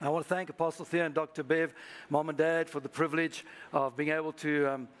I want to thank Apostle Theo and Dr. Bev, Mom and Dad, for the privilege of being able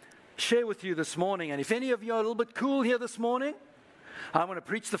to share with you this morning. And if any of you are a little bit cool here this morning, I'm going to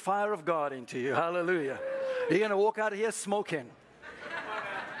preach the fire of God into you. Hallelujah. You're going to walk out of here smoking.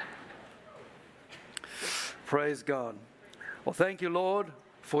 Praise God. Well, thank you, Lord,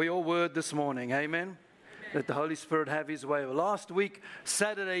 for your word this morning. Amen. Let the Holy Spirit have His way. Well, last week,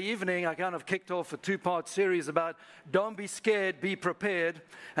 Saturday evening, I kind of kicked off a two-part series about don't be scared, be prepared.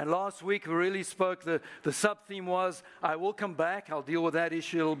 And last week, we really spoke, the sub-theme was, I will come back. I'll deal with that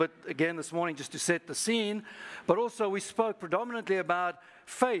issue a little bit again this morning just to set the scene. But also, we spoke predominantly about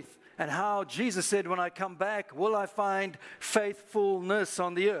faith and how Jesus said, when I come back, will I find faithfulness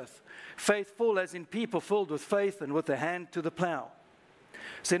on the earth? Faithful as in people filled with faith and with a hand to the plow.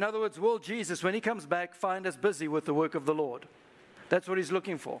 So in other words, will Jesus, when He comes back, find us busy with the work of the Lord? That's what He's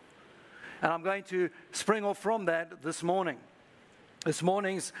looking for. And I'm going to spring off from that this morning. This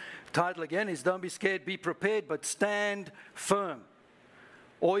morning's title again is Don't Be Scared, Be Prepared, but Stand Firm.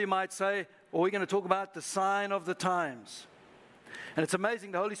 Or you might say, or we're going to talk about the sign of the times. And it's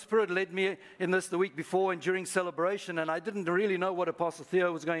amazing, the Holy Spirit led me in this the week before and during celebration, and I didn't really know what Apostle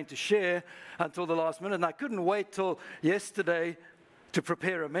Theo was going to share until the last minute, and I couldn't wait till yesterday to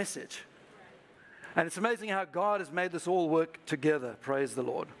prepare a message. And it's amazing how God has made this all work together. Praise the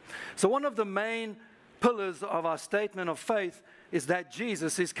Lord. So one of the main pillars of our statement of faith is that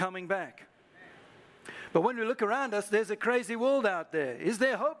Jesus is coming back. But when we look around us, there's a crazy world out there. Is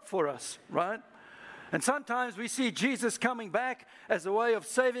there hope for us, right? And sometimes we see Jesus coming back as a way of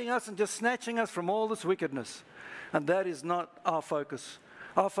saving us and just snatching us from all this wickedness. And that is not our focus.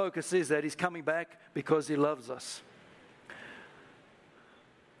 Our focus is that He's coming back because He loves us.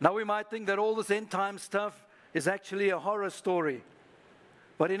 Now we might think that all this end time stuff is actually a horror story.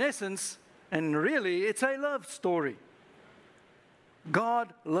 But in essence, and really, it's a love story.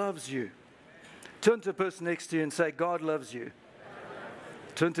 God loves you. Turn to the person next to you and say, God loves you.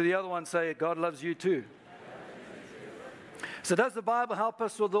 Turn to the other one and say, God loves you too. So does the Bible help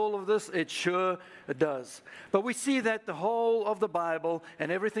us with all of this? It sure does. But we see that the whole of the Bible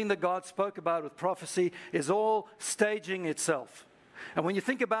and everything that God spoke about with prophecy is all staging itself. And when you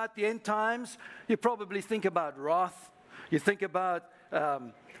think about the end times, you probably think about wrath. You think about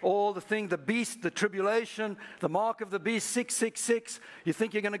all the beast, the tribulation, the mark of the beast, 666. You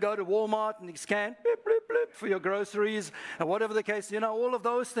think you're going to go to Walmart and you scan blip, blip, blip for your groceries and whatever the case, all of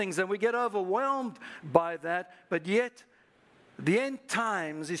those things. And we get overwhelmed by that. But yet, the end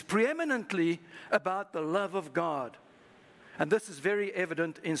times is preeminently about the love of God. And this is very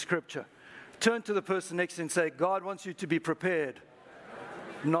evident in Scripture. Turn to the person next to you and say, God wants you to be prepared.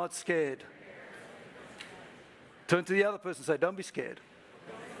 Not scared. Turn to the other person and say, don't be scared.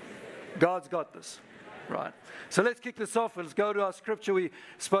 God's got this. Right. So let's kick this off. Let's go to our scripture. We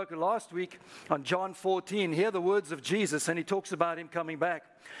spoke last week on John 14. Hear the words of Jesus, and He talks about Him coming back.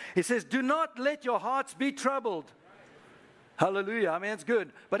 He says, do not let your hearts be troubled. Hallelujah. I mean, it's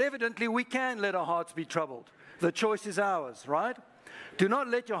good. But evidently, we can let our hearts be troubled. The choice is ours, right? Do not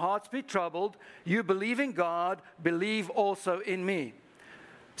let your hearts be troubled. You believe in God, believe also in me.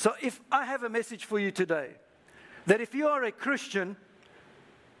 So if I have a message for you today, that if you are a Christian,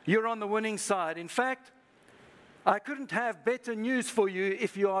 you're on the winning side. In fact, I couldn't have better news for you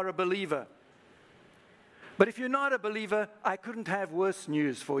if you are a believer. But if you're not a believer, I couldn't have worse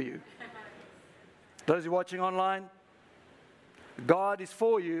news for you. Those who are watching online, God is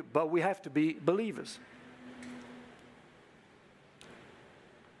for you, but we have to be believers.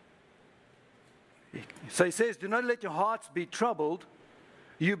 So He says, do not let your hearts be troubled.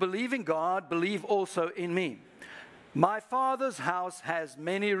 You believe in God, believe also in me. My Father's house has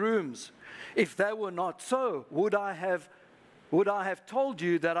many rooms. If they were not so, would I have told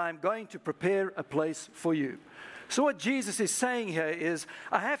you that I am going to prepare a place for you? So what Jesus is saying here is,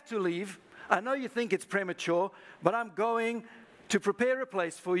 I have to leave. I know you think it's premature, but I'm going to prepare a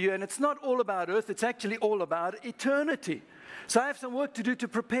place for you. And it's not all about earth, it's actually all about eternity. So I have some work to do to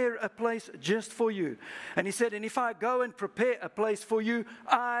prepare a place just for you. And He said, and if I go and prepare a place for you,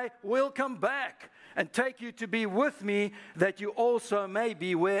 I will come back and take you to be with me, that you also may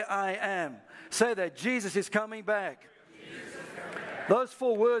be where I am. Say that, Jesus is coming back. Those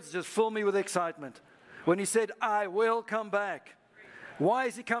 4 words just fill me with excitement. When He said, I will come back. Why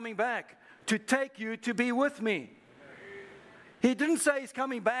is He coming back? To take you to be with me. He didn't say He's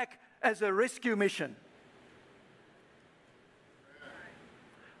coming back as a rescue mission.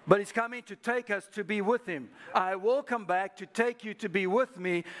 But He's coming to take us to be with Him. I will come back to take you to be with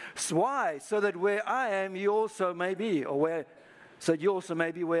me. So why? So that where I am, you also may be. So you also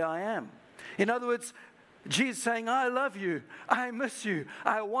may be where I am. In other words, Jesus saying, I love you, I miss you,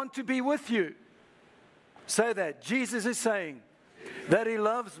 I want to be with you. Say that. Jesus is saying that He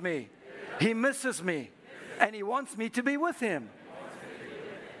loves me, He misses me, and He wants me to be with Him.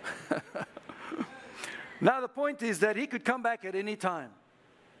 Now the point is that He could come back at any time.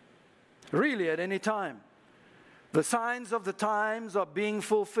 Really, at any time. The signs of the times are being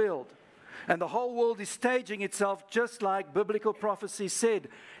fulfilled. And the whole world is staging itself just like biblical prophecy said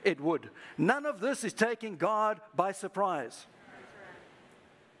it would. None of this is taking God by surprise.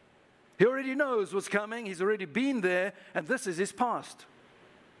 He already knows what's coming. He's already been there, and this is His past.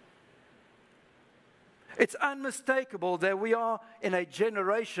 It's unmistakable that we are in a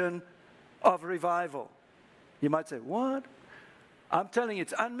generation of revival. You might say, what? I'm telling you,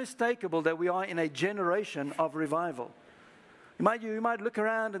 it's unmistakable that we are in a generation of revival. You might look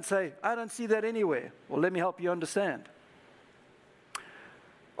around and say, I don't see that anywhere. Well, let me help you understand.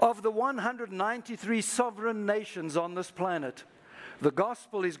 Of the 193 sovereign nations on this planet, the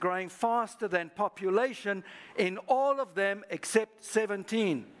gospel is growing faster than population in all of them except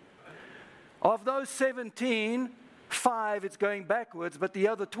 17. Of those 17, 5 it's going backwards, but the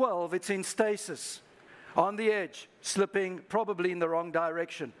other 12 it's in stasis, on the edge, slipping probably in the wrong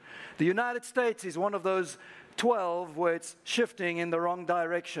direction. The United States is one of those 12 where it's shifting in the wrong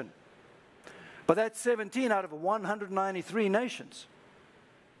direction. But that's 17 out of 193 nations.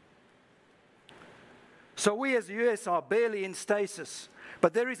 So we as the U.S. are barely in stasis.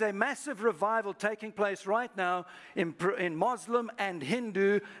 But there is a massive revival taking place right now in Muslim and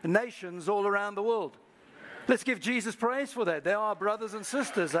Hindu nations all around the world. Let's give Jesus praise for that. They are brothers and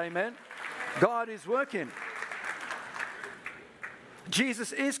sisters, amen. God is working.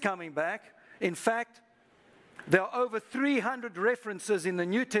 Jesus is coming back. In fact, there are over 300 references in the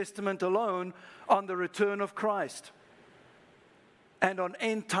New Testament alone on the return of Christ and on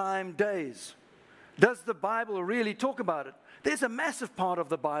end time days. Does the Bible really talk about it? There's a massive part of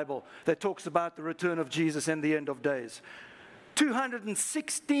the Bible that talks about the return of Jesus and the end of days.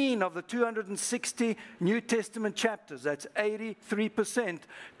 216 of the 260 New Testament chapters, that's 83%,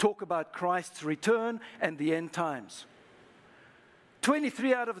 talk about Christ's return and the end times.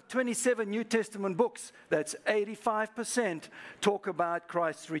 23 out of the 27 New Testament books, that's 85%, talk about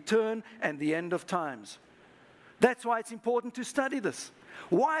Christ's return and the end of times. That's why it's important to study this.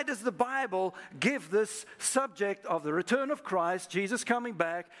 Why does the Bible give this subject of the return of Christ, Jesus coming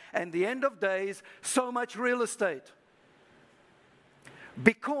back, and the end of days so much real estate?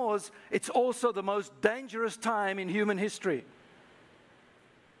 Because it's also the most dangerous time in human history.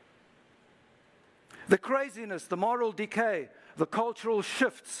 The craziness, the moral decay, the cultural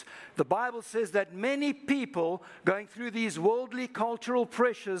shifts. The Bible says that many people going through these worldly cultural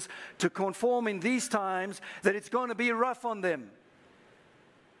pressures to conform in these times, that it's going to be rough on them.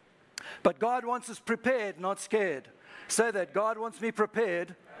 But God wants us prepared, not scared. Say that. God wants me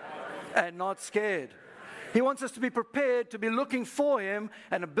prepared and not scared. He wants us to be prepared, to be looking for Him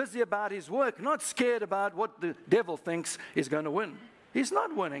and busy about His work, not scared about what the devil thinks is going to win. He's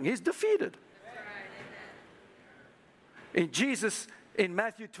not winning. He's defeated. Jesus, in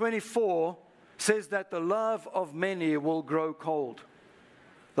Matthew 24, says that the love of many will grow cold.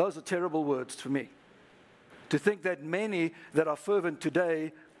 Those are terrible words for me. To think that many that are fervent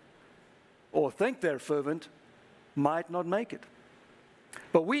today, or think they're fervent, might not make it.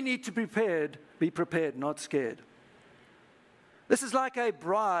 But we need to be prepared, not scared. This is like a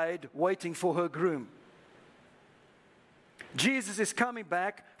bride waiting for her groom. Jesus is coming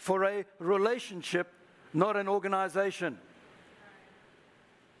back for a relationship, not an organization.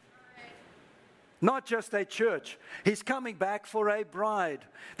 Not just a church. He's coming back for a bride.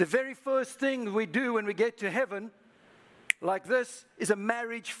 The very first thing we do when we get to heaven, like this, is a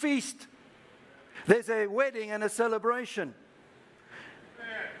marriage feast. There's a wedding and a celebration.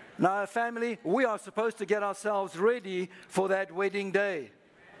 Now, family, we are supposed to get ourselves ready for that wedding day.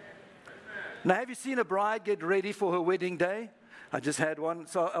 Now, have you seen a bride get ready for her wedding day? I just had one.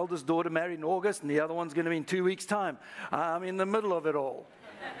 So our eldest daughter married in August, and the other one's going to be in 2 weeks' time. I'm in the middle of it all.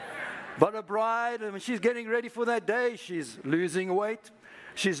 But a bride, when she's getting ready for that day, she's losing weight.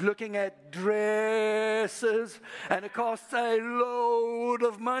 She's looking at dresses, and it costs a load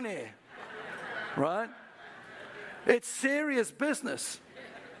of money. Right? It's serious business.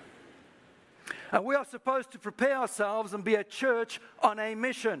 And we are supposed to prepare ourselves and be a church on a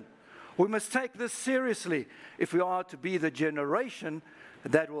mission. We must take this seriously if we are to be the generation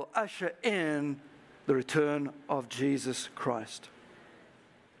that will usher in the return of Jesus Christ.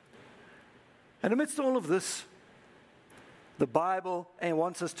 And amidst all of this, the Bible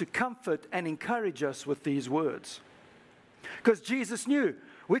wants us to comfort and encourage us with these words. Because Jesus knew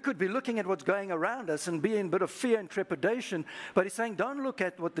we could be looking at what's going around us and be in a bit of fear and trepidation. But he's saying, don't look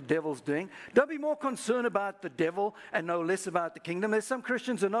at what the devil's doing. Don't be more concerned about the devil and know less about the kingdom. There's some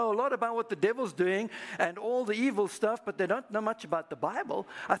Christians who know a lot about what the devil's doing and all the evil stuff, but they don't know much about the Bible.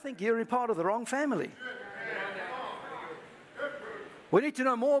 I think you're a part of the wrong family. We need to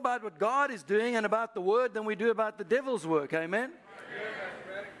know more about what God is doing and about the word than we do about the devil's work. Amen?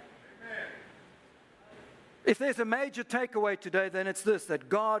 If there's a major takeaway today, then it's this, that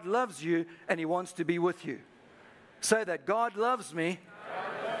God loves you and He wants to be with you. Say that, God loves me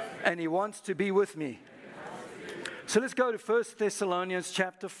and He wants to be with me. So let's go to 1 Thessalonians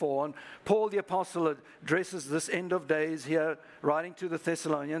chapter 4. And Paul the Apostle addresses this end of days here, writing to the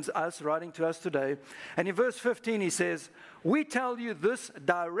Thessalonians, us writing to us today. And in verse 15 he says, we tell you this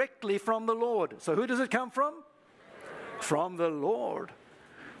directly from the Lord. So who does it come from? From the Lord.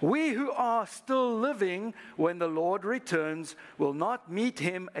 We who are still living when the Lord returns will not meet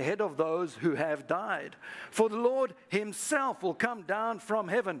Him ahead of those who have died. For the Lord Himself will come down from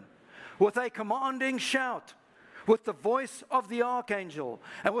heaven with a commanding shout, with the voice of the archangel,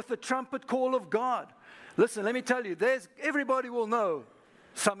 and with the trumpet call of God. Listen, let me tell you, everybody will know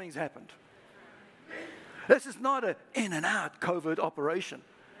something's happened. This is not an in and out covert operation.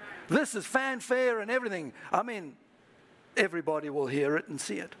 This is fanfare and everything. I mean, everybody will hear it and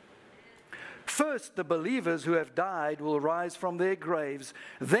see it. First, the believers who have died will rise from their graves.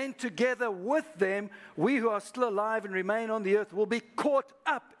 Then together with them, we who are still alive and remain on the earth will be caught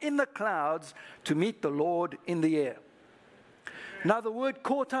up in the clouds to meet the Lord in the air. Now, the word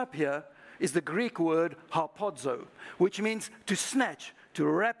caught up here is the Greek word harpazo, which means to snatch, to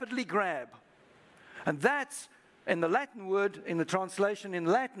rapidly grab. And that's, in the Latin word, in the translation in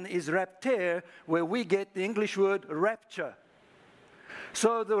Latin, is raptere, where we get the English word rapture.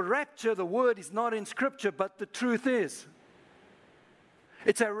 So the rapture, the word is not in Scripture, but the truth is.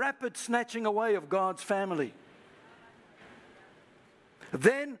 It's a rapid snatching away of God's family.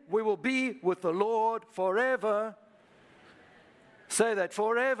 Then we will be with the Lord forever. Say that,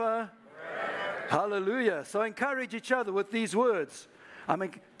 forever. Hallelujah. So encourage each other with these words. I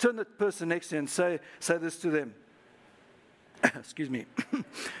mean, turn the person next to you and say this to them. Excuse me.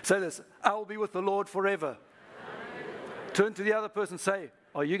 Say this, I will be with the Lord forever. Turn to the other person and say,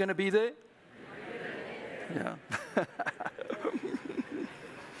 are you going to be there? Yeah.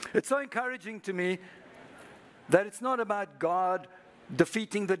 It's so encouraging to me that it's not about God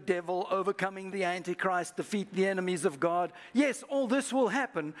defeating the devil, overcoming the Antichrist, defeat the enemies of God. Yes, all this will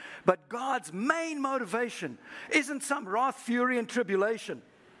happen, but God's main motivation isn't some wrath, fury, and tribulation.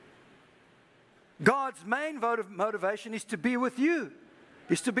 God's main motivation is to be with you,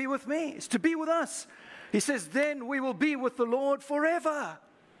 is to be with me, is to be with us. He says, then we will be with the Lord forever.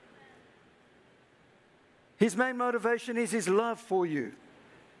 His main motivation is His love for you.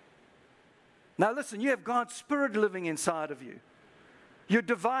 Now listen, you have God's Spirit living inside of you. You're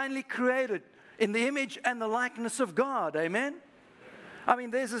divinely created in the image and the likeness of God. Amen? I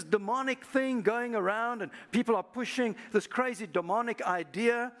mean, there's this demonic thing going around, and people are pushing this crazy demonic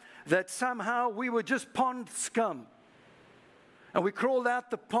idea that somehow we were just pond scum. And we crawled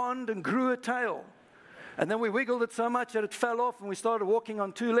out the pond and grew a tail. And then we wiggled it so much that it fell off and we started walking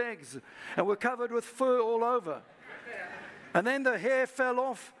on two legs. And we're covered with fur all over. And then the hair fell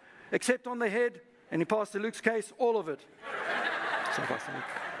off, except on the head. And in Pastor Luke's case, all of it. So Pastor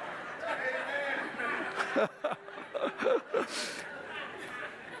Luke.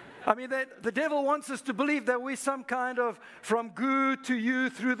 I mean, the devil wants us to believe that we're some kind of from goo to you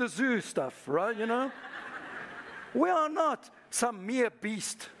through the zoo stuff, right? You know? We are not some mere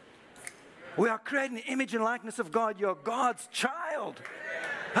beast. We are created in the image and likeness of God. You're God's child.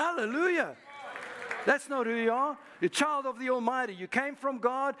 Hallelujah. That's not who you are. You're a child of the Almighty. You came from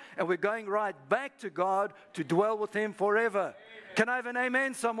God, and we're going right back to God to dwell with Him forever. Can I have an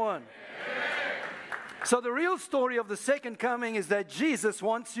amen, someone? Amen. So the real story of the second coming is that Jesus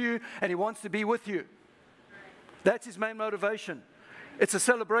wants you, and He wants to be with you. That's His main motivation. It's a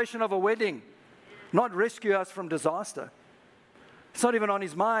celebration of a wedding, not rescue us from disaster. It's not even on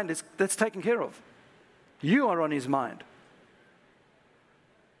His mind. That's taken care of. You are on His mind.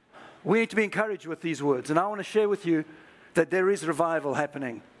 We need to be encouraged with these words. And I want to share with you that there is revival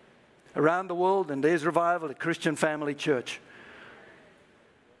happening around the world, and there's revival at Christian Family Church.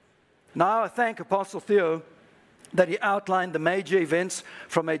 Now I thank Apostle Theo that he outlined the major events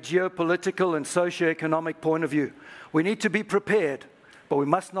from a geopolitical and socioeconomic point of view. We need to be prepared, but we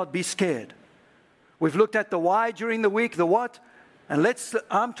must not be scared. We've looked at the why during the week, the what. And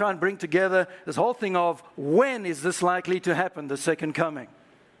I'm trying to bring together this whole thing of when is this likely to happen, the second coming.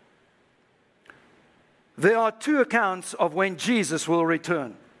 There are two accounts of when Jesus will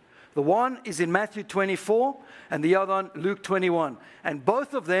return. The one is in Matthew 24 and the other one Luke 21. And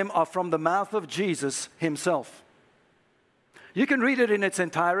both of them are from the mouth of Jesus himself. You can read it in its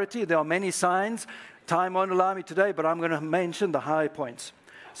entirety. There are many signs. Time won't allow me today, but I'm going to mention the high points.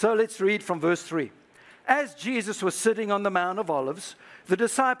 So let's read from verse 3. As Jesus was sitting on the Mount of Olives, the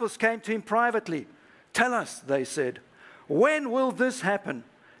disciples came to him privately. Tell us, they said, when will this happen?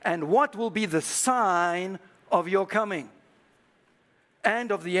 And what will be the sign of your coming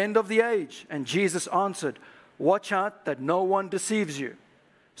and of the end of the age? And Jesus answered, watch out that no one deceives you.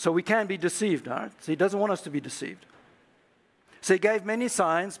 So we can be deceived, all right? So he doesn't want us to be deceived. So he gave many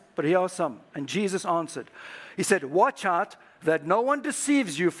signs, but here are some. And Jesus answered. He said, watch out that no one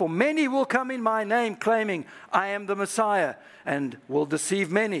deceives you, for many will come in my name, claiming, I am the Messiah, and will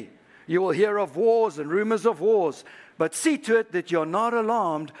deceive many. You will hear of wars and rumors of wars, but see to it that you're not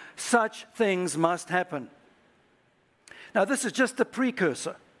alarmed. Such things must happen. Now, this is just the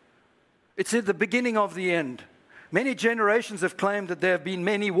precursor. It's at the beginning of the end. Many generations have claimed that there have been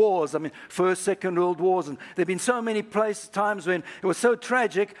many wars. I mean, First, Second World Wars. And there have been so many times when it was so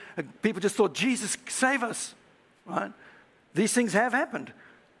tragic, people just thought, Jesus, save us. Right? These things have happened,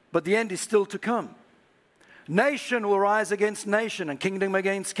 but the end is still to come. Nation will rise against nation and kingdom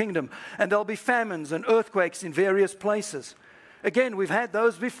against kingdom. And there'll be famines and earthquakes in various places. Again, we've had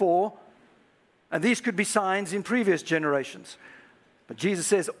those before, and these could be signs in previous generations. But Jesus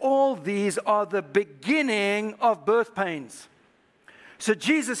says, all these are the beginning of birth pains. So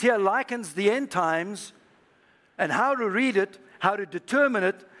Jesus here likens the end times and how to read it, how to determine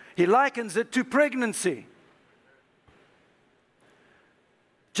it. He likens it to pregnancy.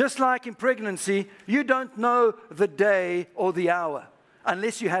 Just like in pregnancy, you don't know the day or the hour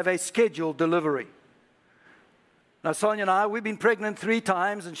unless you have a scheduled delivery. Now, Sonia and I, we've been pregnant 3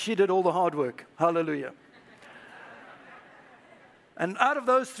 times, and she did all the hard work. Hallelujah. And out of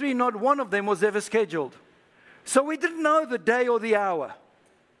those 3, not one of them was ever scheduled. So we didn't know the day or the hour.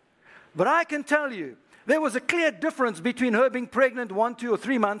 But I can tell you, there was a clear difference between her being pregnant 1, 2, or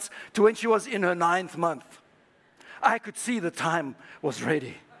 3 months to when she was in her 9th month. I could see the time was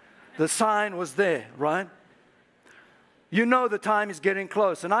ready. The sign was there, right? You know the time is getting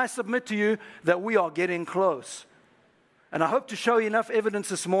close. And I submit to you that we are getting close. And I hope to show you enough evidence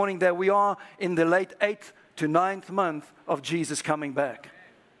this morning that we are in the late 8th to 9th month of Jesus coming back.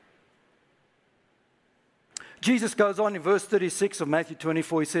 Jesus goes on in verse 36 of Matthew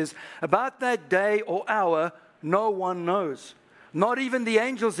 24. He says, about that day or hour, no one knows. Not even the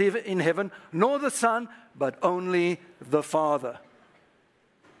angels in heaven, nor the Son, but only the Father.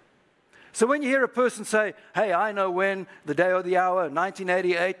 So when you hear a person say, hey, I know when, the day or the hour,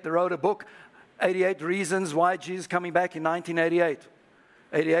 1988, they wrote a book, 88 Reasons Why Jesus is Coming Back in 1988.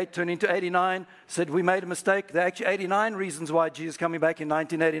 88 turned into 89, said we made a mistake. There are actually 89 reasons why Jesus is coming back in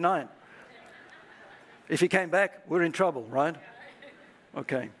 1989. If he came back, we're in trouble, right?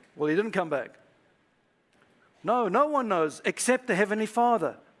 Okay, well, he didn't come back. No one knows except the Heavenly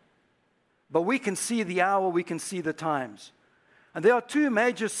Father. But we can see the hour, we can see the times. And there are 2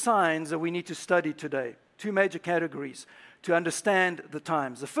 major signs that we need to study today, 2 major categories to understand the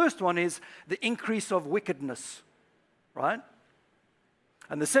times. The first one is the increase of wickedness, right?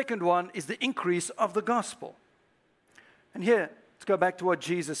 And the second one is the increase of the gospel. And here, let's go back to what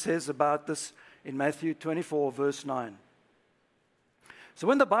Jesus says about this in Matthew 24, verse 9. So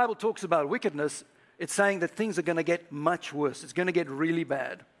when the Bible talks about wickedness, it's saying that things are going to get much worse. It's going to get really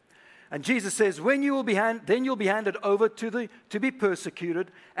bad. And Jesus says, then you'll be handed over to be persecuted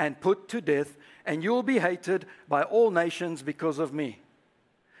and put to death, and you'll be hated by all nations because of me.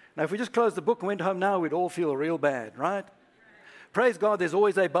 Now, if we just closed the book and went home now, we'd all feel real bad, right? Praise God, there's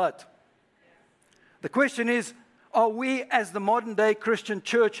always a but. The question is, are we as the modern day Christian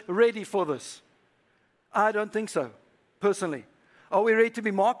church ready for this? I don't think so, personally. Are we ready to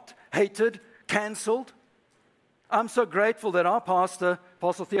be mocked, hated, cancelled? I'm so grateful that our pastor,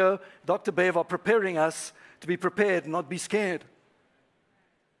 Apostle Theo, Dr. Bev, are preparing us to be prepared and not be scared.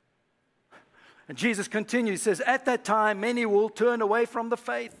 And Jesus continues, he says, at that time, many will turn away from the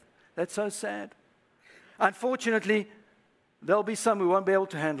faith. That's so sad. Unfortunately, there'll be some who won't be able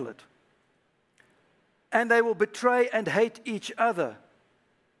to handle it. And they will betray and hate each other.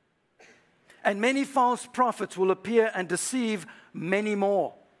 And many false prophets will appear and deceive many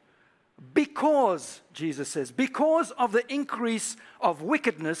more. Because, Jesus says, because of the increase of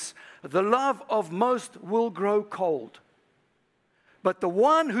wickedness, the love of most will grow cold. But the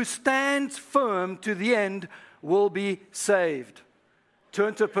one who stands firm to the end will be saved.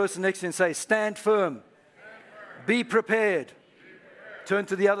 Turn to a person next to you and say, stand firm. Be prepared. Turn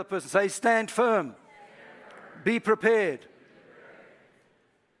to the other person, say, stand firm. Be prepared.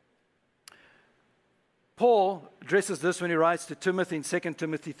 Paul addresses this when he writes to Timothy in 2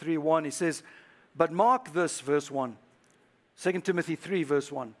 Timothy 3:1. He says, but mark this, verse 1. 2 Timothy 3,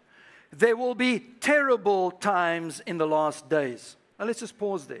 verse 1. There will be terrible times in the last days. Now let's just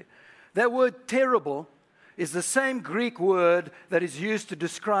pause there. That word terrible is the same Greek word that is used to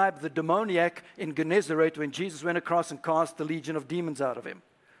describe the demoniac in Gennesaret when Jesus went across and cast the legion of demons out of him.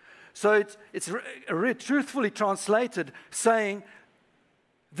 So it's truthfully translated saying,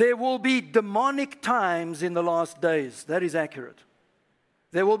 there will be demonic times in the last days. That is accurate.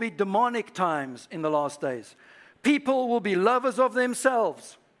 There will be demonic times in the last days. People will be lovers of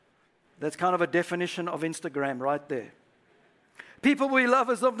themselves. That's kind of a definition of Instagram right there. People will be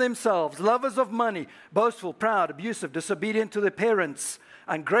lovers of themselves, lovers of money, boastful, proud, abusive, disobedient to their parents,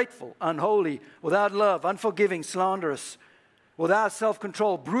 ungrateful, unholy, without love, unforgiving, slanderous, without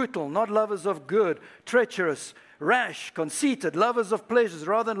self-control, brutal, not lovers of good, treacherous, rash, conceited, lovers of pleasures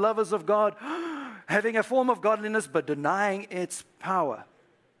rather than lovers of God, having a form of godliness but denying its power.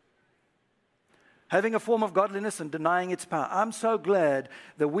 Having a form of godliness and denying its power. I'm so glad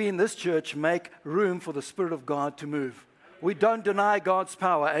that we in this church make room for the Spirit of God to move. We don't deny God's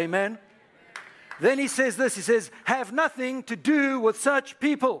power. Amen? Then he says this. He says, have nothing to do with such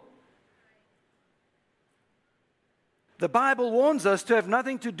people. The Bible warns us to have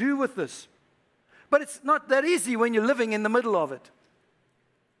nothing to do with this. But it's not that easy when you're living in the middle of it.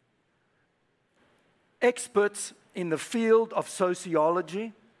 Experts in the field of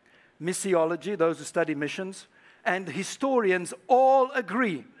sociology, missiology, those who study missions, and historians all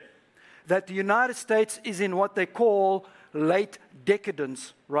agree that the United States is in what they call late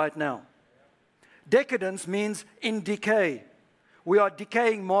decadence right now. Decadence means in decay. We are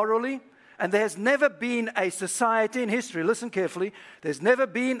decaying morally, and there has never been a society in history, listen carefully, there's never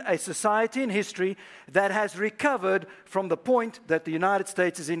been a society in history that has recovered from the point that the United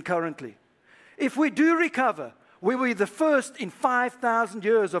States is in currently. If we do recover, we will be the first in 5,000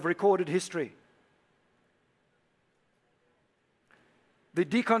 years of recorded history. The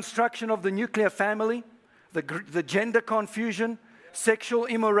deconstruction of the nuclear family, the gender confusion, sexual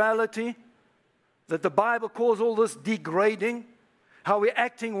immorality, that the Bible calls all this degrading, how we're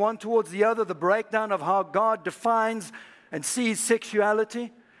acting one towards the other, the breakdown of how God defines and sees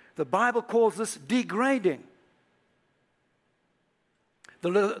sexuality. The Bible calls this degrading.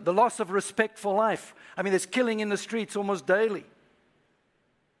 The loss of respect for life. I mean, there's killing in the streets almost daily.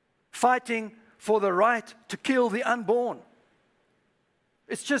 Fighting for the right to kill the unborn.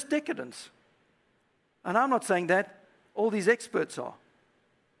 It's just decadence. And I'm not saying that. All these experts are.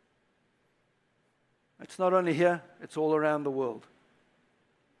 It's not only here, it's all around the world.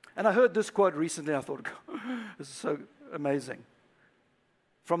 And I heard this quote recently. I thought, this is so amazing.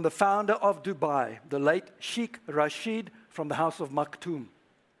 From the founder of Dubai, the late Sheikh Rashid from the House of Maktoum.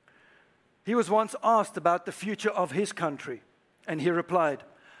 He was once asked about the future of his country, and he replied,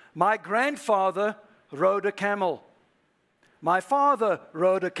 my grandfather rode a camel. My father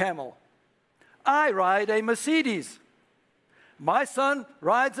rode a camel. I ride a Mercedes. My son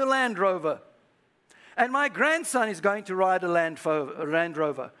rides a Land Rover. And my grandson is going to ride a Land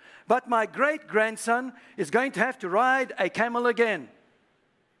Rover. But my great-grandson is going to have to ride a camel again.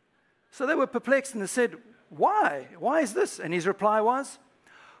 So they were perplexed and they said, why? Why is this? And his reply was,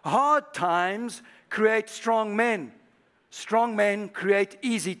 hard times create strong men. Strong men create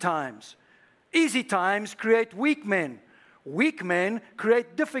easy times. Easy times create weak men. Weak men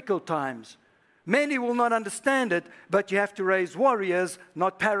create difficult times. Many will not understand it, but you have to raise warriors,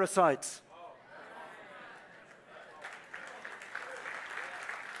 not parasites.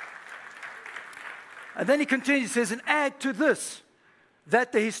 And then he continues, he says, and add to this,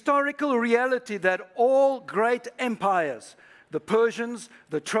 that the historical reality that all great empires, the Persians,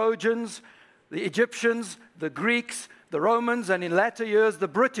 the Trojans, the Egyptians, the Greeks, the Romans, and in latter years the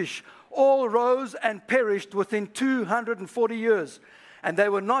British, all rose and perished within 240 years. And they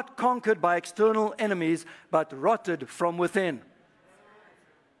were not conquered by external enemies, but rotted from within.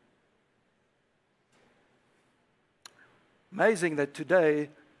 Amazing that today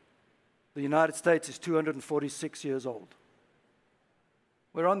the United States is 246 years old.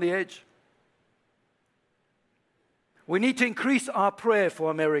 We're on the edge. We need to increase our prayer for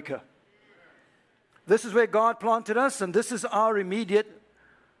America. This is where God planted us, and this is our immediate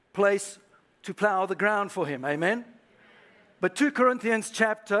place to plow the ground for Him. Amen? But 2 Corinthians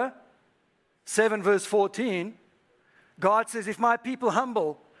chapter 7 verse 14, God says, if my people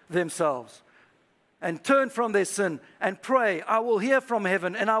humble themselves and turn from their sin and pray, I will hear from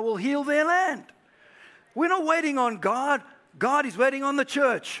heaven and I will heal their land. We're not waiting on God. God is waiting on the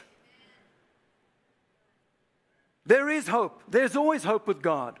church. There is hope. There's always hope with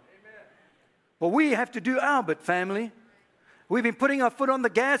God. Well, we have to do our bit, family. We've been putting our foot on the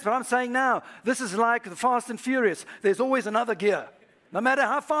gas, but I'm saying now, this is like the Fast and Furious. There's always another gear. No matter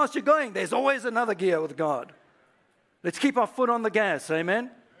how fast you're going, there's always another gear with God. Let's keep our foot on the gas,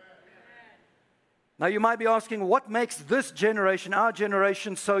 amen? Now you might be asking, what makes this generation, our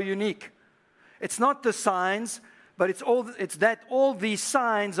generation, so unique? It's not the signs, but it's that all these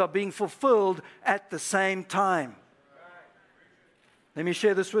signs are being fulfilled at the same time. Let me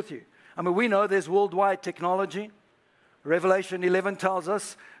share this with you. I mean, we know there's worldwide technology. Revelation 11 tells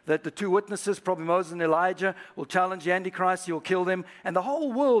us that the two witnesses, probably Moses and Elijah, will challenge the Antichrist, he will kill them, and the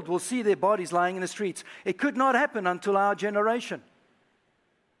whole world will see their bodies lying in the streets. It could not happen until our generation.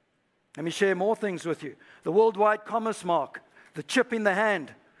 Let me share more things with you. The worldwide commerce mark, the chip in the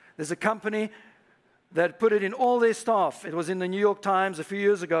hand. There's a company that put it in all their staff. It was in the New York Times a few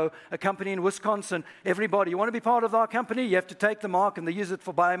years ago, a company in Wisconsin. Everybody, you want to be part of our company? You have to take the mark, and they use it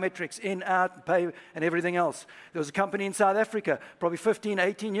for biometrics, in, out, pay, and everything else. There was a company in South Africa, probably 15,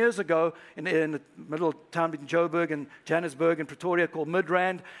 18 years ago, in the middle town between Joburg and Johannesburg and Pretoria, called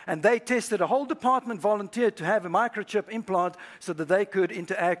Midrand, and they tested, a whole department volunteered to have a microchip implant so that they could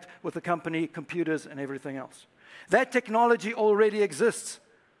interact with the company, computers, and everything else. That technology already exists.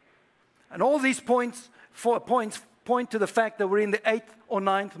 And all these points point to the fact that we're in the 8th or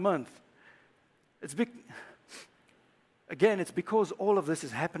 9th month. Again, it's because all of this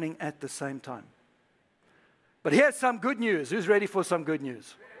is happening at the same time. But here's some good news. Who's ready for some good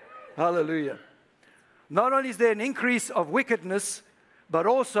news? Hallelujah. Not only is there an increase of wickedness, but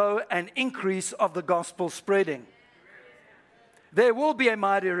also an increase of the gospel spreading. There will be a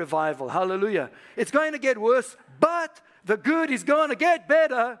mighty revival. Hallelujah. It's going to get worse, but the good is going to get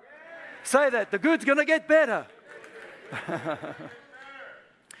better. Say that. The good's going to get better.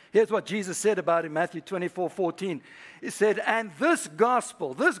 Here's what Jesus said about it in Matthew 24:14. He said, and this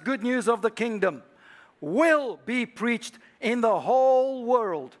gospel, this good news of the kingdom, will be preached in the whole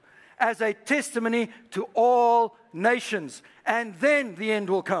world as a testimony to all nations. And then the end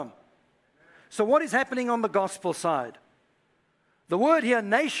will come. So what is happening on the gospel side? The word here,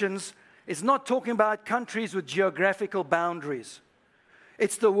 nations, is not talking about countries with geographical boundaries.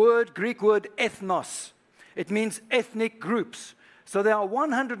 It's the Greek word ethnos. It means ethnic groups. So there are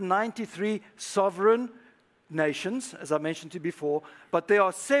 193 sovereign nations, as I mentioned to you before, but there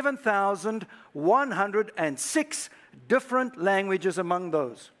are 7,106 different languages among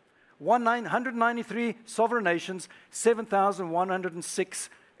those. 193 sovereign nations, 7,106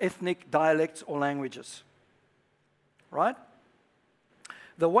 ethnic dialects or languages. Right?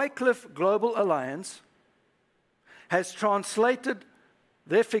 The Wycliffe Global Alliance has translated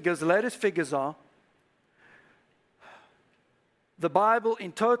their figures, the latest figures are, the Bible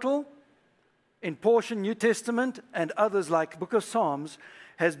in total, in portion New Testament, and others like Book of Psalms,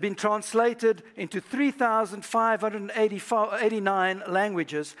 has been translated into 3,589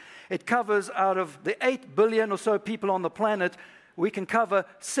 languages. It covers, out of the 8 billion or so people on the planet, we can cover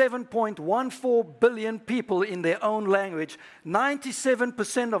 7.14 billion people in their own language.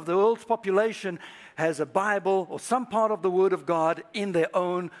 97% of the world's population has a Bible or some part of the Word of God in their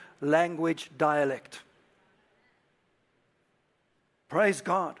own language dialect. Praise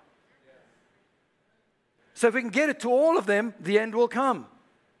God. So if we can get it to all of them, the end will come.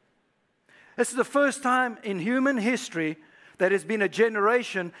 This is the first time in human history that has been a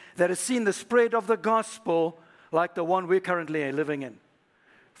generation that has seen the spread of the gospel like the one we're currently living in.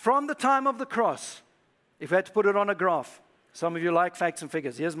 From the time of the cross, if I had to put it on a graph, some of you like facts and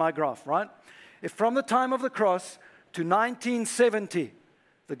figures. Here's my graph, right? If from the time of the cross to 1970,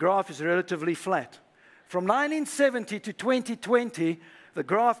 the graph is relatively flat. From 1970 to 2020, the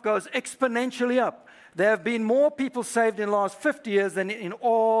graph goes exponentially up. There have been more people saved in the last 50 years than in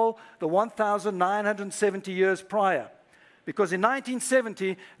all the 1,970 years prior. Because in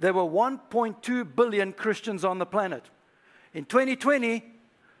 1970, there were 1.2 billion Christians on the planet. In 2020,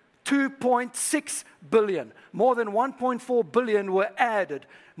 2.6 billion. More than 1.4 billion were added.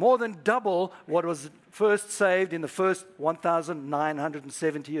 More than double what was first saved in the first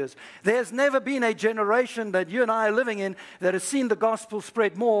 1,970 years. There's never been a generation that you and I are living in that has seen the gospel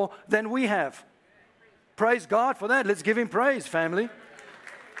spread more than we have. Praise God for that. Let's give Him praise, family.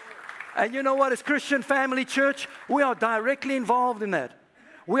 And you know what? As Christian Family Church, we are directly involved in that.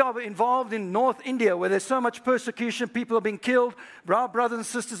 We are involved in North India, where there's so much persecution. People are being killed. Our brothers and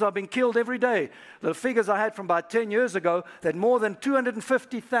sisters are being killed every day. The figures I had from about 10 years ago, that more than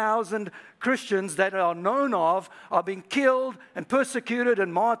 250,000 Christians that are known of are being killed and persecuted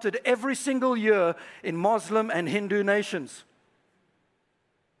and martyred every single year in Muslim and Hindu nations.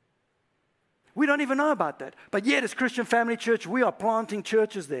 We don't even know about that. But yet, as Christian Family Church, we are planting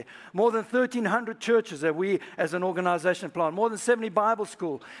churches there. More than 1,300 churches that we, as an organization, plant. More than 70 Bible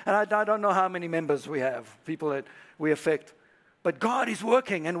schools. And I don't know how many members we have, people that we affect. But God is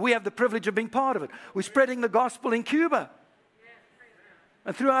working, and we have the privilege of being part of it. We're spreading the gospel in Cuba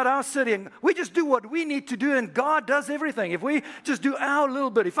and throughout our city. And we just do what we need to do, and God does everything. If we just do our little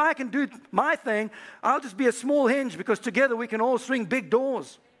bit, if I can do my thing, I'll just be a small hinge, because together we can all swing big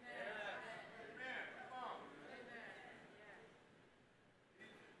doors.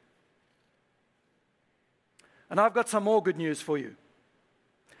 And I've got some more good news for you.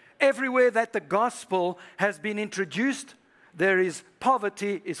 Everywhere that the gospel has been introduced,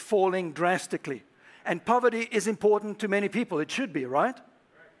 poverty is falling drastically. And poverty is important to many people. It should be, right?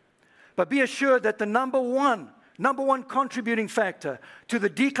 But be assured that the number one contributing factor to the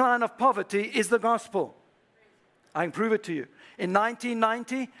decline of poverty is the gospel. I can prove it to you. In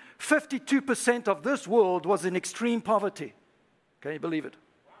 1990, 52% of this world was in extreme poverty. Can you believe it?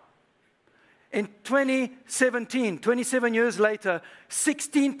 In 2017, 27 years later,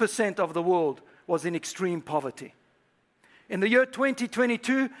 16% of the world was in extreme poverty. In the year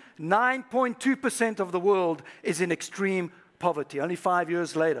 2022, 9.2% of the world is in extreme poverty, only 5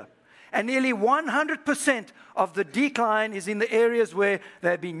 years later. And nearly 100% of the decline is in the areas where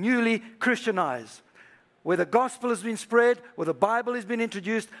they have been newly Christianized, where the gospel has been spread, where the Bible has been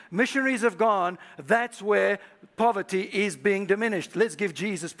introduced, missionaries have gone. That's where poverty is being diminished. Let's give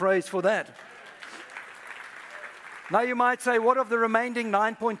Jesus praise for that. Now you might say, what of the remaining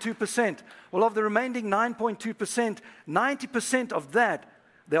 9.2%? Well, of the remaining 9.2%, 90% of that,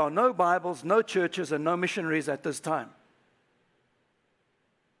 there are no Bibles, no churches, and no missionaries at this time.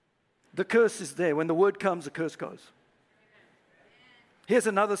 The curse is there. When the word comes, the curse goes. Here's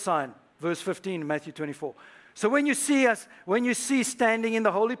another sign, verse 15 in Matthew 24. So when you see standing in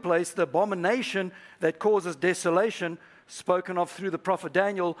the holy place the abomination that causes desolation, spoken of through the prophet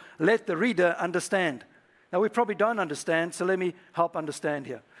Daniel, let the reader understand. Now, we probably don't understand, so let me help understand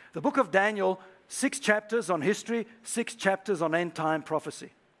here. The book of Daniel, 6 chapters on history, 6 chapters on end-time prophecy,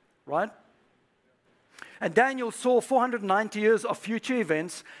 right? And Daniel saw 490 years of future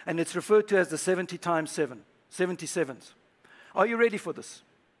events, and it's referred to as the 70 times 7, 77s. Are you ready for this?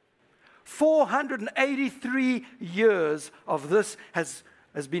 483 years of this has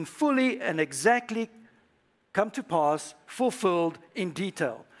been fully and exactly come to pass, fulfilled in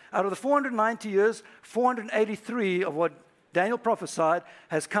detail. Out of the 490 years, 483 of what Daniel prophesied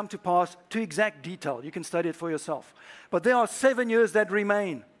has come to pass to exact detail. You can study it for yourself. But there are 7 years that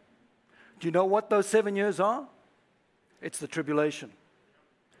remain. Do you know what those 7 years are? It's the tribulation.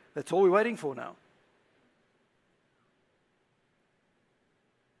 That's all we're waiting for now.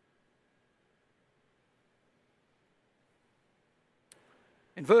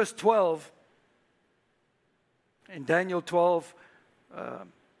 In verse 12, in Daniel 12,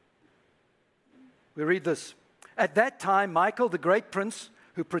 we read this. At that time, Michael, the great prince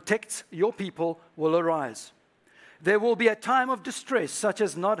who protects your people, will arise. There will be a time of distress such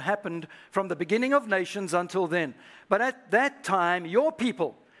as not happened from the beginning of nations until then. But at that time, your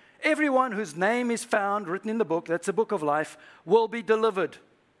people, everyone whose name is found written in the book, that's the book of life, will be delivered.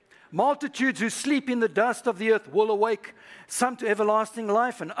 Multitudes who sleep in the dust of the earth will awake, some to everlasting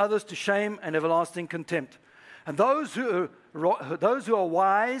life and others to shame and everlasting contempt. And those who are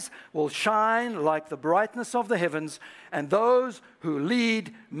wise will shine like the brightness of the heavens, and those who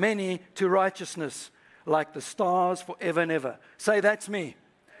lead many to righteousness like the stars forever and ever. Say, that's me.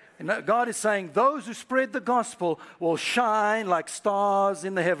 And God is saying those who spread the gospel will shine like stars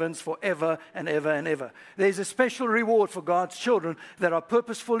in the heavens forever and ever and ever. There's a special reward for God's children that are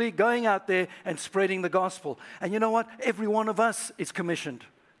purposefully going out there and spreading the gospel. And you know what? Every one of us is commissioned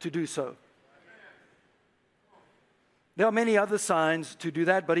to do so. There are many other signs to do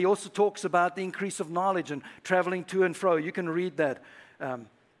that, but he also talks about the increase of knowledge and traveling to and fro. You can read that. I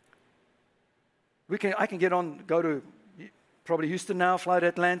can go to probably Houston now, fly to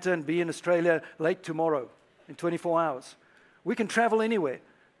Atlanta, and be in Australia late tomorrow in 24 hours. We can travel anywhere.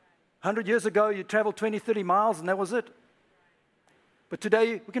 100 years ago, you traveled 20, 30 miles, and that was it. But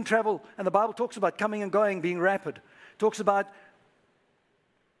today, we can travel, and the Bible talks about coming and going, being rapid. It talks about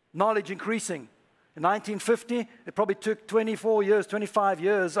knowledge increasing. In 1950, it probably took 24 years, 25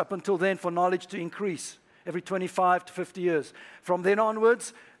 years up until then for knowledge to increase, every 25 to 50 years. From then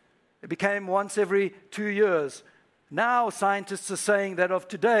onwards, it became once every 2 years. Now, scientists are saying that of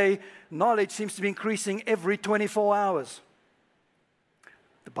today, knowledge seems to be increasing every 24 hours.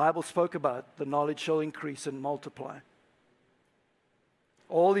 The Bible spoke about the knowledge shall increase and multiply.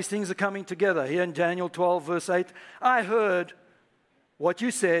 All these things are coming together. Here in Daniel 12, verse 8, I heard what you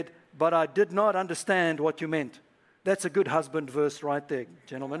said, but I did not understand what you meant. That's a good husband verse right there,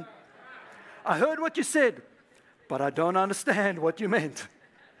 gentlemen. I heard what you said, but I don't understand what you meant.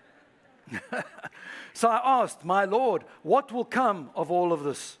 So I asked, my Lord, what will come of all of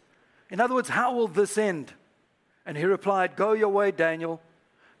this? In other words, how will this end? And he replied, go your way, Daniel,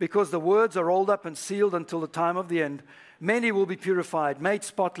 because the words are rolled up and sealed until the time of the end. Many will be purified, made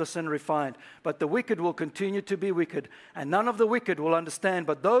spotless and refined, but the wicked will continue to be wicked, and none of the wicked will understand,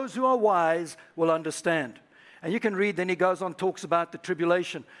 but those who are wise will understand. And you can read, then he goes on, talks about the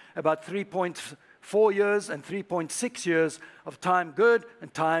tribulation, about 3.4 years and 3.6 years of time good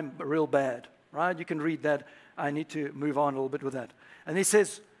and time real bad, right? You can read that. I need to move on a little bit with that. And he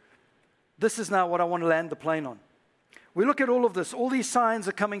says, this is now what I want to land the plane on. We look at all of this. All these signs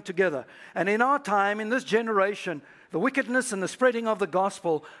are coming together. And in our time, in this generation, the wickedness and the spreading of the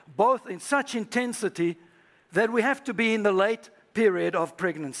gospel, both in such intensity that we have to be in the late period of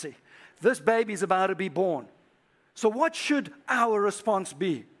pregnancy. This baby is about to be born. So what should our response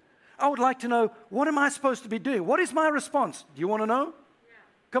be? I would like to know, what am I supposed to be doing? What is my response? Do you want to know? Yeah.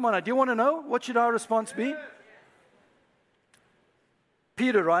 Come on, do you want to know? What should our response be? Yeah.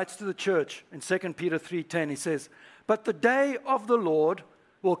 Peter writes to the church in 2 Peter 3:10, he says, but the day of the Lord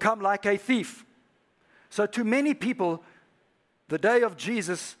will come like a thief. So to many people, the day of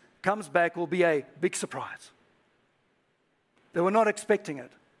Jesus comes back will be a big surprise. They were not expecting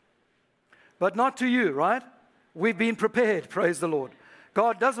it. But not to you, right? We've been prepared, praise the Lord.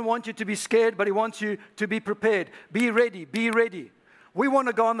 God doesn't want you to be scared, but He wants you to be prepared. Be ready, be ready. We want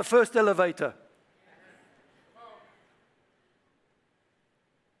to go on the first elevator.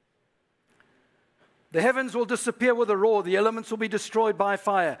 The heavens will disappear with a roar, the elements will be destroyed by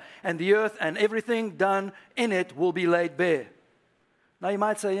fire, and the earth and everything done in it will be laid bare. Now you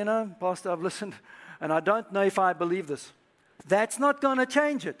might say, Pastor, I've listened, and I don't know if I believe this. That's not going to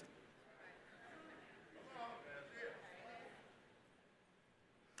change it.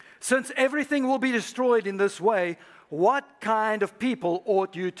 Since everything will be destroyed in this way, what kind of people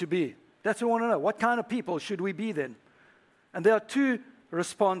ought you to be? That's what we want to know. What kind of people should we be then? And there are two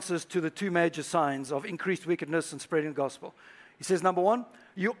responses to the two major signs of increased wickedness and spreading the gospel. He says, number one,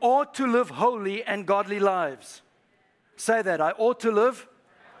 you ought to live holy and godly lives. Say that, I ought to live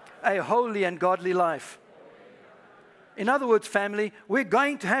a holy and godly life. In other words, family, we're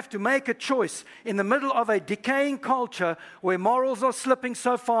going to have to make a choice in the middle of a decaying culture where morals are slipping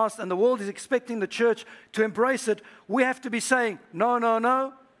so fast and the world is expecting the church to embrace it. We have to be saying, no, no,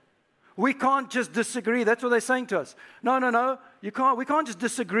 no. We can't just disagree. That's what they're saying to us. No, no, no. You can't. We can't just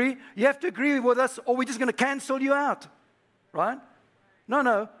disagree. You have to agree with us or we're just going to cancel you out. Right? No,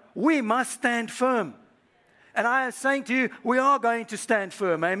 no. We must stand firm. And I am saying to you, we are going to stand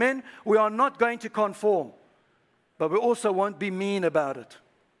firm. Amen? We are not going to conform. But we also won't be mean about it.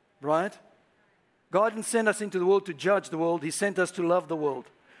 Right? God didn't send us into the world to judge the world. He sent us to love the world.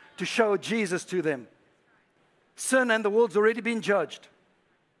 To show Jesus to them. Sin and the world's already been judged.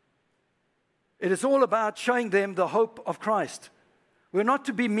 It is all about showing them the hope of Christ. We're not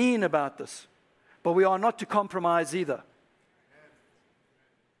to be mean about this, but we are not to compromise either.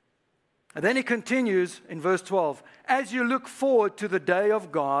 And then he continues in verse 12, as you look forward to the day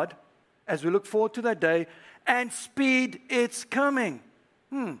of God, as we look forward to that day, and speed its coming.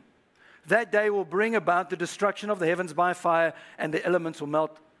 That day will bring about the destruction of the heavens by fire, and the elements will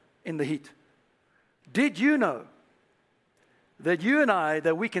melt in the heat. Did you know that you and I,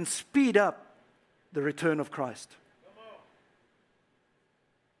 that we can speed up the return of Christ?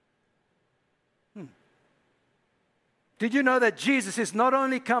 Did you know that Jesus is not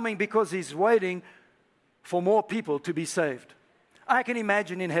only coming because He's waiting for more people to be saved? I can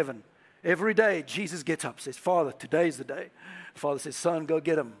imagine in heaven, every day Jesus gets up, says, Father, today's the day. The Father says, Son, go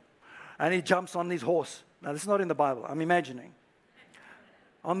get him. And he jumps on his horse. Now, this is not in the Bible. I'm imagining.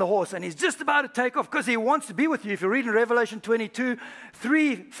 On the horse, and he's just about to take off because he wants to be with you. If you read in Revelation 22,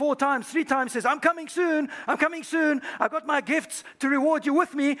 three times says, I'm coming soon, I've got my gifts to reward you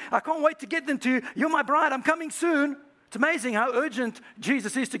with me, I can't wait to get them to you, you're my bride, I'm coming soon. It's amazing how urgent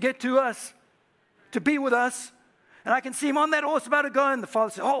Jesus is to get to us, to be with us. And I can see him on that horse about to go, and the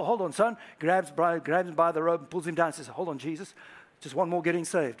Father says, oh, hold on, son, grabs him by the robe and pulls him down and says, hold on, Jesus, just one more getting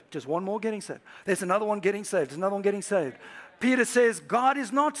saved, just one more getting saved. There's another one getting saved, there's another one getting saved. Peter says, God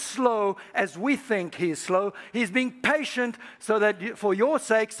is not slow as we think He is slow. He's being patient so that for your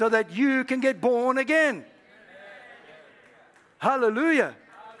sake, so that you can get born again. Hallelujah.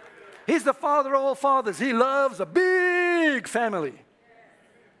 He's the Father of all fathers. He loves a big family.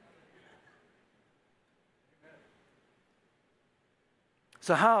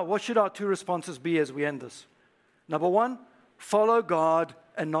 So what should our two responses be as we end this? Number one, follow God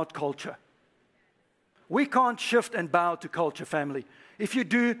and not culture. We can't shift and bow to culture, family. If you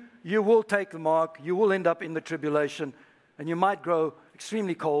do, you will take the mark, you will end up in the tribulation, and you might grow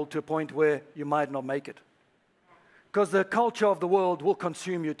extremely cold to a point where you might not make it. Because the culture of the world will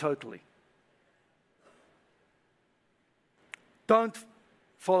consume you totally. Don't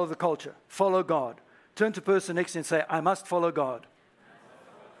follow the culture. Follow God. Turn to the person next to you and say, I must follow God.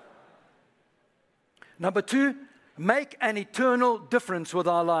 Number 2, make an eternal difference with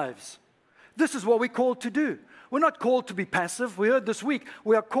our lives. This is what we're called to do. We're not called to be passive. We heard this week,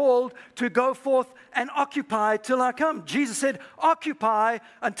 we are called to go forth and occupy till I come. Jesus said, occupy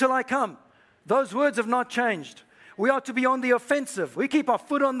until I come. Those words have not changed. We are to be on the offensive. We keep our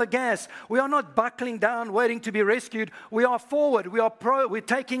foot on the gas. We are not buckling down, waiting to be rescued. We are forward. We're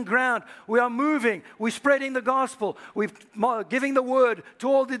taking ground. We are moving. We're spreading the gospel. We're giving the word to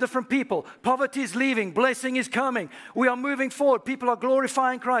all the different people. Poverty is leaving. Blessing is coming. We are moving forward. People are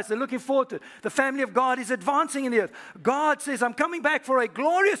glorifying Christ. They're looking forward to it. The family of God is advancing in the earth. God says, I'm coming back for a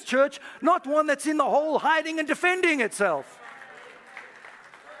glorious church, not one that's in the hole hiding and defending itself.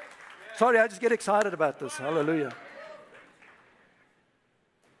 Sorry, I just get excited about this. Hallelujah.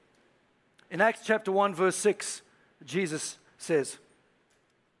 In Acts chapter 1, verse 6, Jesus says,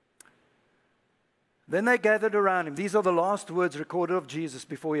 then they gathered around him. These are the last words recorded of Jesus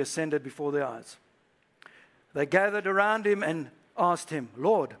before he ascended before their eyes. They gathered around him and asked him,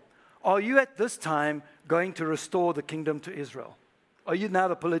 Lord, are you at this time going to restore the kingdom to Israel? Are you now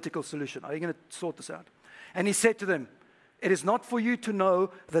the political solution? Are you going to sort this out? And he said to them, it is not for you to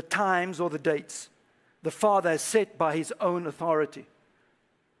know the times or the dates the Father has set by his own authority.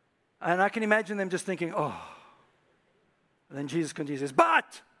 And I can imagine them just thinking, oh. And then Jesus continues, says,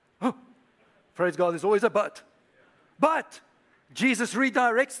 but. Oh, praise God, there's always a but. But Jesus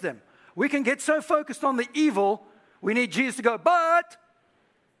redirects them. We can get so focused on the evil, we need Jesus to go, but.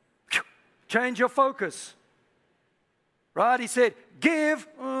 Change your focus. Right? He said, give,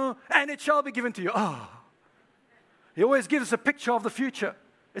 and it shall be given to you. Oh. He always gives us a picture of the future.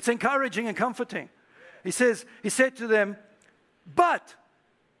 It's encouraging and comforting. He said to them, but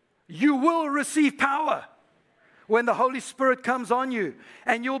you will receive power when the Holy Spirit comes on you,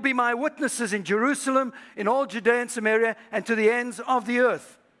 and you'll be my witnesses in Jerusalem, in all Judea and Samaria, and to the ends of the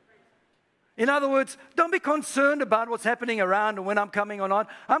earth. In other words, don't be concerned about what's happening around and when I'm coming or not.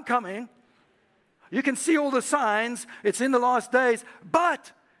 I'm coming. You can see all the signs. It's in the last days.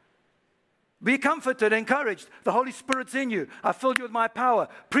 But be comforted, encouraged. The Holy Spirit's in you. I filled you with my power.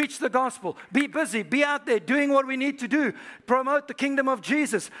 Preach the gospel. Be busy. Be out there doing what we need to do. Promote the kingdom of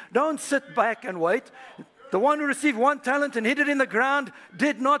Jesus. Don't sit back and wait. The one who received 1 talent and hid it in the ground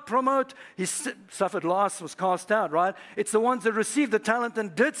did not promote. He suffered loss, was cast out, right? It's the ones that received the talent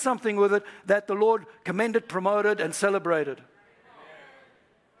and did something with it that the Lord commended, promoted, and celebrated.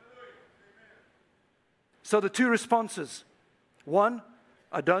 So the 2 responses. 1,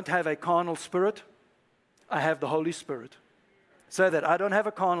 I don't have a carnal spirit. I have the Holy Spirit. Say that. I don't have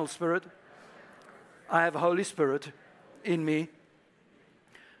a carnal spirit. I have a Holy Spirit in me.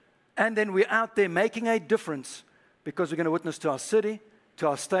 And then we're out there making a difference because we're going to witness to our city, to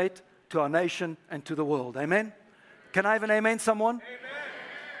our state, to our nation, and to the world. Amen? Can I have an amen, someone? Amen.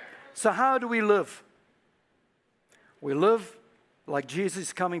 So how do we live? We live like Jesus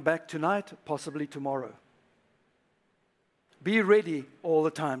is coming back tonight, possibly tomorrow. Be ready all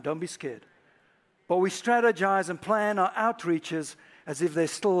the time. Don't be scared. But we strategize and plan our outreaches as if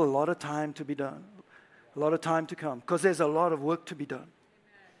there's still a lot of time to be done. A lot of time to come. Because there's a lot of work to be done.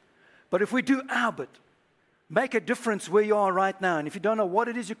 But if we do our bit, make a difference where you are right now. And if you don't know what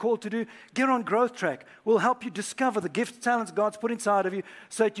it is you're called to do, get on Growth Track. We'll help you discover the gifts, talents God's put inside of you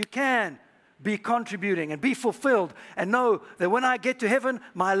so that you can be contributing and be fulfilled and know that when I get to heaven,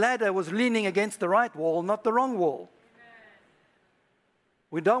 my ladder was leaning against the right wall, not the wrong wall.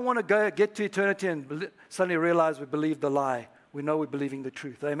 We don't want to get to eternity and suddenly realize we believe the lie. We know we're believing the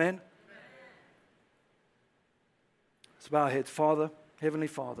truth. Amen? Let's bow our heads. Father, Heavenly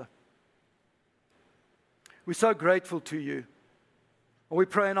Father, we're so grateful to you. And we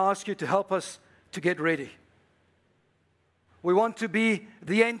pray and ask you to help us to get ready. We want to be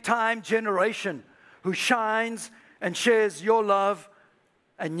the end time generation who shines and shares your love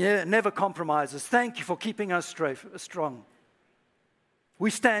and never compromises. Thank you for keeping us strong. We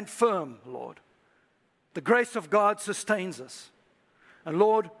stand firm, Lord. The grace of God sustains us. And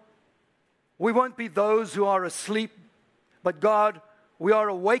Lord, we won't be those who are asleep, but God, we are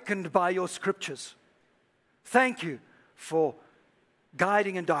awakened by your scriptures. Thank you for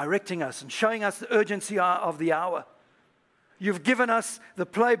guiding and directing us and showing us the urgency of the hour. You've given us the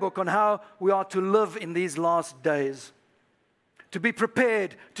playbook on how we are to live in these last days. to be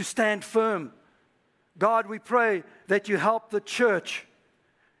prepared to stand firm. God, we pray that you help the church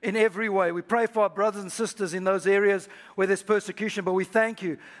in every way. We pray for our brothers and sisters in those areas where there's persecution, but we thank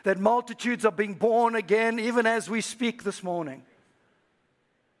you that multitudes are being born again even as we speak this morning.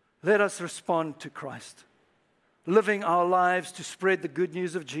 Let us respond to Christ, living our lives to spread the good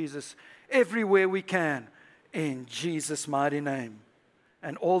news of Jesus everywhere we can, in Jesus' mighty name.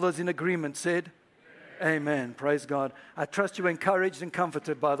 And all those in agreement said, Amen. Praise God. I trust you were encouraged and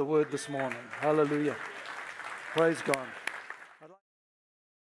comforted by the word this morning. Hallelujah. Praise God.